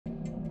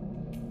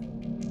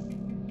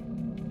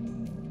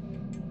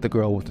the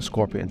girl with the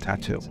scorpion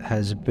tattoo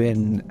has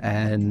been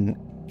an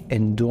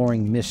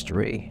enduring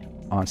mystery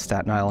on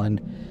Staten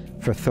Island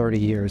for 30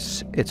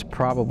 years. It's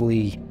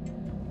probably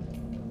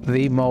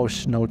the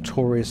most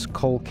notorious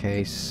cold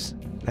case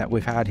that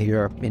we've had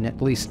here in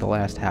at least the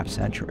last half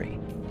century.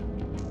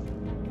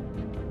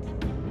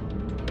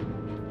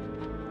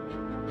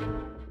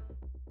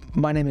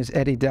 My name is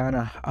Eddie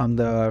Dana. I'm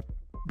the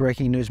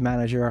breaking news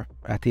manager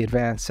at the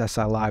Advanced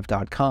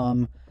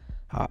SILive.com.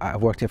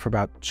 I've worked here for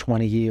about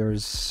 20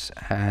 years,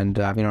 and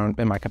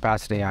in my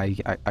capacity,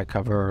 I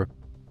cover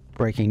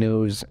breaking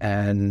news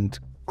and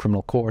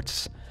criminal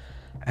courts,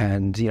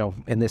 and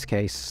in this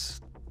case,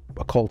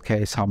 a cold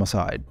case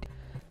homicide.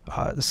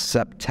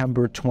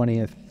 September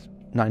 20th,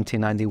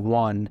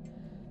 1991,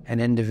 an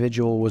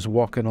individual was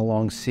walking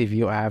along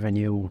Seaview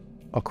Avenue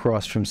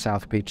across from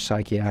South Beach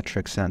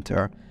Psychiatric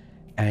Center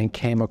and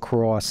came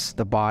across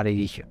the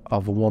body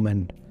of a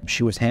woman.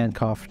 She was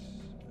handcuffed.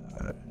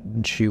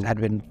 She had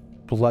been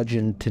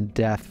bludgeoned to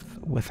death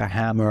with a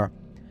hammer,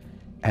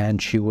 and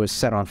she was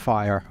set on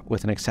fire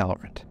with an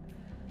accelerant.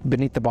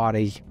 Beneath the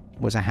body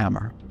was a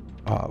hammer,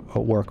 a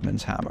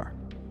workman's hammer,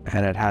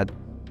 and it had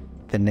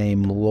the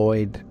name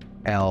Lloyd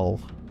L.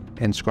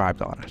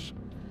 inscribed on it.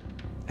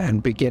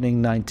 And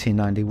beginning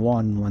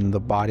 1991, when the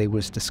body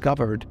was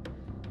discovered,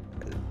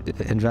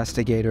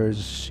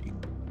 investigators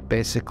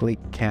basically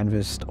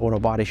canvassed auto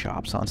body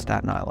shops on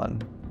Staten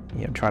Island,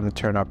 trying to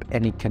turn up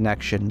any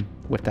connection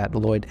with that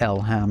Lloyd L.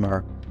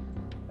 hammer,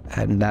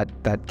 and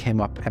that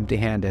came up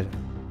empty-handed.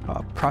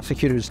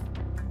 Prosecutors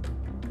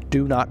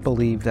do not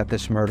believe that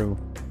this murder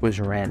was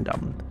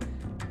random,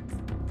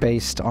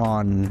 based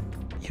on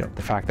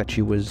the fact that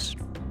she was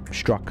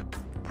struck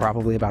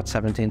probably about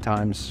 17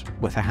 times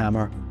with a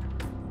hammer.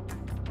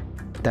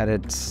 That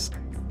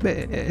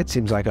it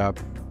seems like a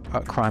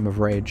crime of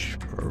rage,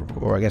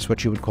 or I guess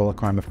what you would call a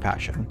crime of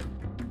passion.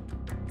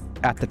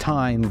 At the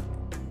time,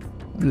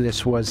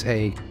 this was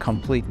a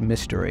complete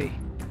mystery.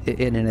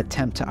 In an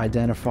attempt to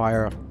identify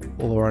her,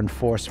 law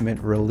enforcement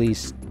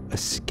released a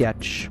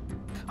sketch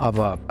of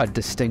a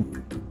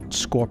distinct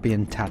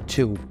scorpion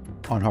tattoo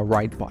on her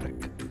right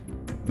buttock.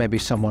 Maybe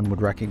someone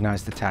would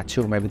recognize the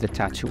tattoo. Maybe the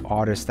tattoo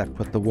artist that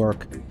put the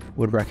work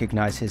would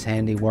recognize his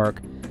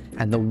handiwork.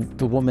 And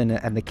the woman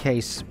and the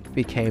case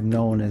became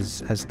known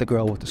as the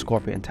girl with the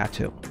scorpion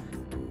tattoo.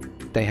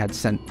 They had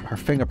sent her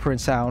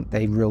fingerprints out.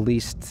 They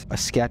released a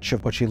sketch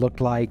of what she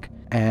looked like.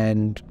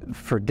 And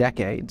for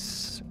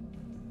decades,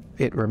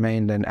 it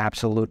remained an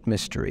absolute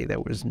mystery.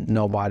 There was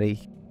nobody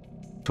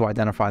to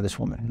identify this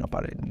woman.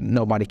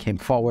 Nobody came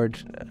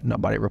forward.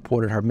 Nobody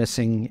reported her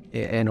missing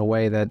in a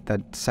way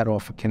that set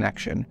off a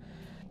connection.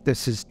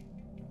 This is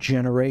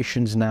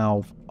generations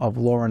now of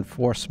law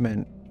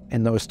enforcement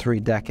in those 3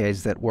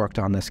 decades that worked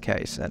on this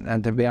case.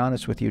 And to be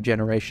honest with you,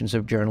 generations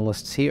of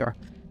journalists here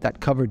that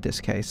covered this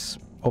case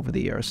over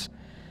the years.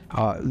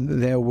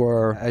 There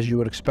were, as you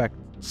would expect,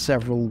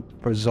 several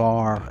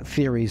bizarre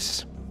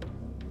theories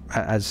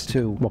as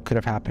to what could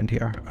have happened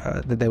here.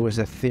 There was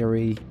a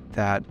theory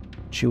that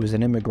she was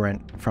an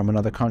immigrant from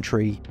another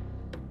country,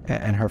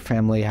 and her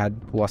family had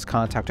lost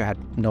contact or had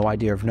no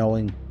idea of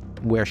knowing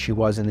where she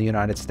was in the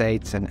United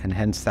States, and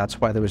hence that's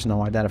why there was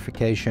no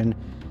identification.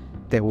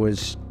 There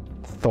was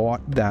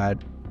thought that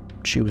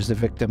she was the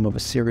victim of a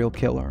serial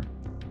killer.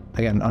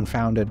 Again,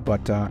 unfounded,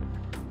 but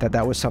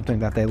that was something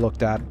that they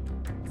looked at.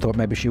 Thought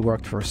maybe she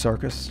worked for a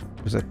circus,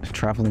 was a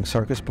traveling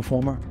circus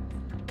performer,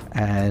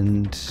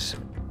 and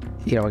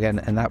again,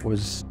 and that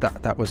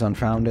was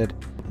unfounded.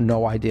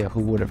 No idea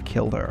who would have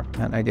killed her,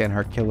 and again,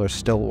 her killer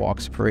still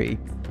walks free.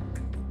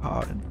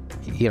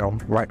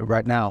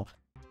 Right now.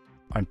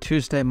 On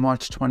Tuesday,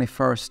 March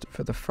 21st,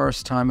 for the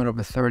first time in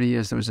over 30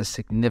 years, there was a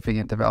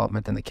significant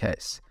development in the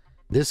case.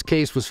 This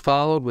case was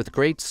followed with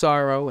great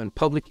sorrow and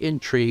public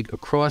intrigue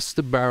across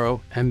the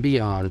borough and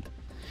beyond.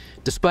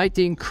 Despite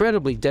the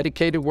incredibly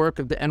dedicated work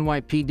of the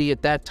NYPD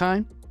at that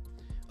time,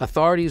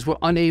 authorities were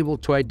unable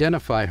to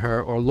identify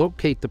her or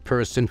locate the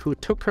person who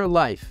took her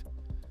life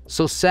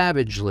so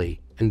savagely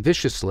and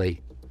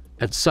viciously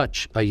at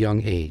such a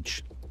young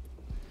age.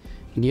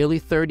 Nearly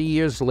 30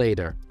 years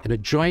later, in a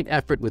joint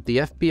effort with the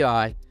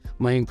FBI,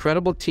 my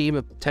incredible team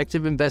of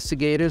detective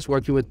investigators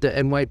working with the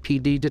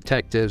NYPD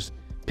detectives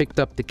picked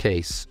up the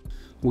case.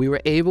 We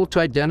were able to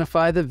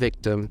identify the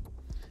victim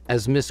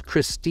as Miss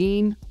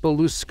Christine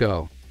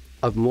Belusko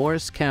of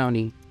Morris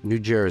County, New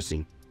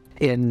Jersey.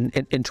 In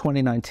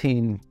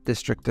 2019,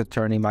 District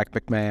Attorney Mike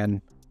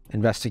McMahon,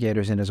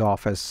 investigators in his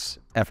office,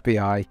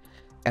 FBI,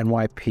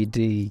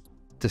 NYPD,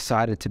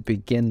 decided to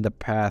begin the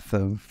path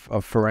of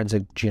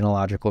forensic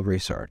genealogical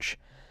research.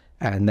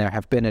 And there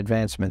have been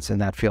advancements in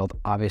that field,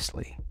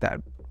 obviously, that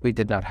we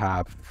did not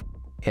have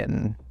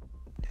in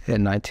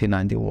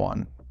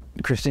 1991.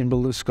 Christine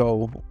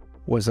Belusko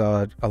was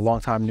a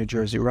longtime New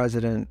Jersey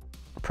resident.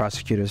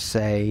 Prosecutors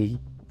say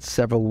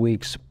several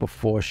weeks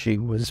before she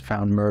was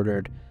found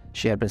murdered,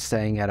 she had been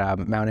staying at a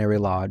Mount Airy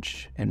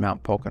Lodge in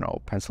Mount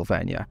Pocono,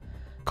 Pennsylvania.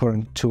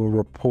 According to a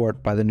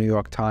report by the New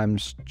York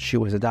Times, she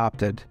was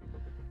adopted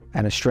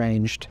and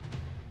estranged.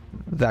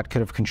 That could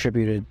have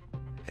contributed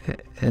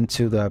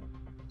into the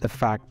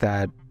fact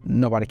that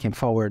nobody came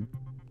forward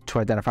to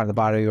identify the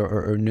body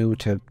or knew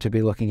to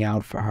be looking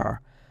out for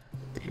her.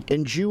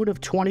 In June of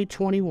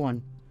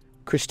 2021,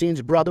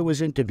 Christine's brother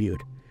was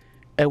interviewed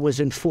and was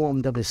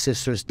informed of his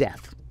sister's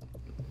death.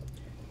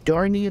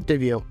 During the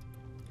interview,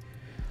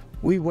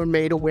 we were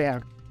made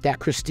aware that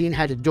Christine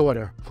had a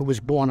daughter who was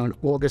born on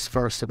August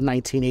 1st of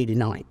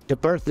 1989. The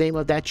birth name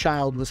of that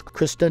child was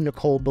Krista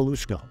Nicole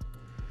Belusko.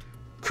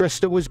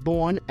 Krista was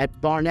born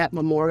at Barnett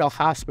Memorial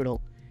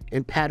Hospital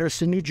in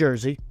Paderon, New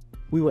Jersey.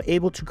 We were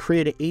able to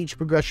create an age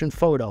progression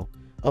photo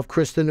of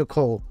Krista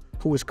Nicole,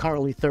 who is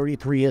currently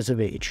 33 years of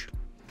age.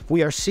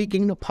 We are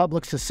seeking the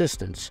public's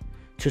assistance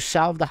to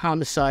solve the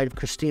homicide of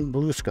Christine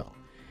Belusko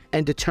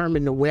and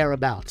determine the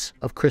whereabouts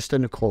of Krista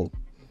Nicole.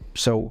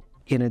 So,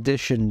 in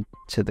addition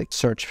to the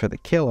search for the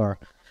killer,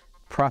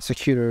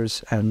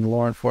 prosecutors and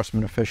law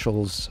enforcement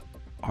officials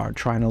are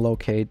trying to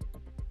locate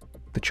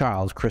the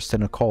child, Krista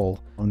Nicole.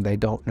 And they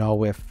don't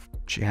know if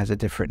she has a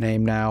different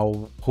name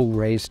now, who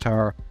raised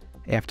her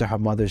after her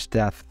mother's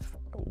death,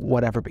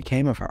 whatever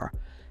became of her.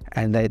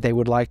 And they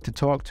would like to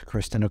talk to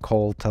Krista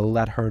Nicole to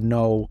let her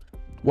know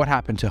what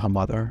happened to her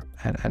mother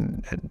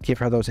and give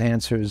her those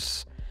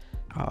answers,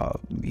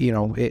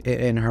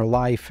 in her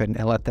life and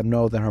let them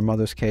know that her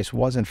mother's case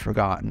wasn't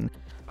forgotten.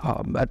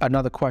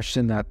 Another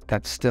question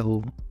that's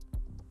still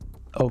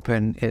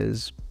open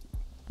is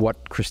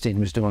what Christine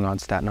was doing on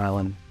Staten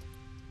Island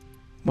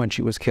when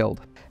she was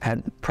killed.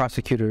 And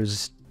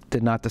prosecutors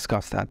did not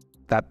discuss that.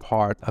 That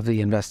part of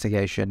the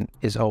investigation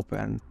is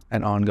open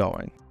and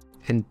ongoing.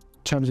 In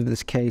terms of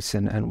this case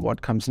and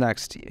what comes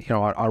next,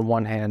 on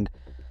one hand,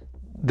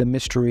 the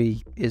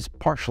mystery is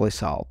partially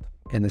solved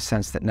in the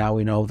sense that now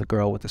we know the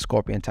girl with the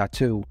scorpion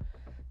tattoo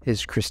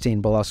is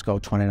Christine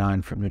Belusko,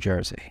 29, from New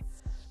Jersey.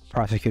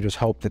 Prosecutors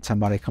hope that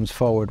somebody comes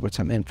forward with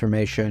some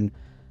information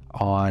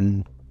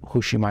on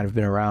who she might have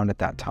been around at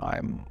that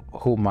time,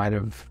 who might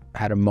have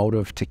had a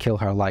motive to kill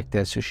her like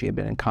this, who she had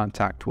been in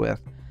contact with,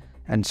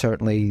 and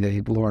certainly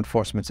the law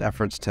enforcement's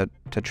efforts to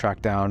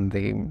track down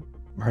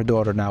her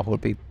daughter now, who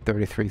would be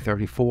 33,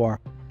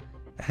 34,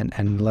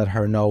 and let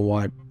her know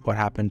what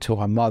happened to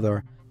her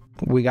mother.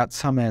 We got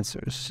some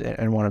answers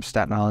in one of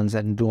Staten Island's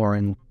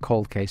enduring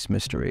cold case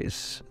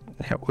mysteries.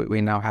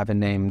 We now have a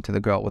name to the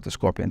girl with the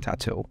scorpion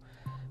tattoo.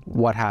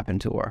 What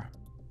happened to her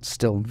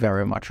still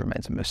very much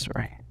remains a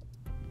mystery.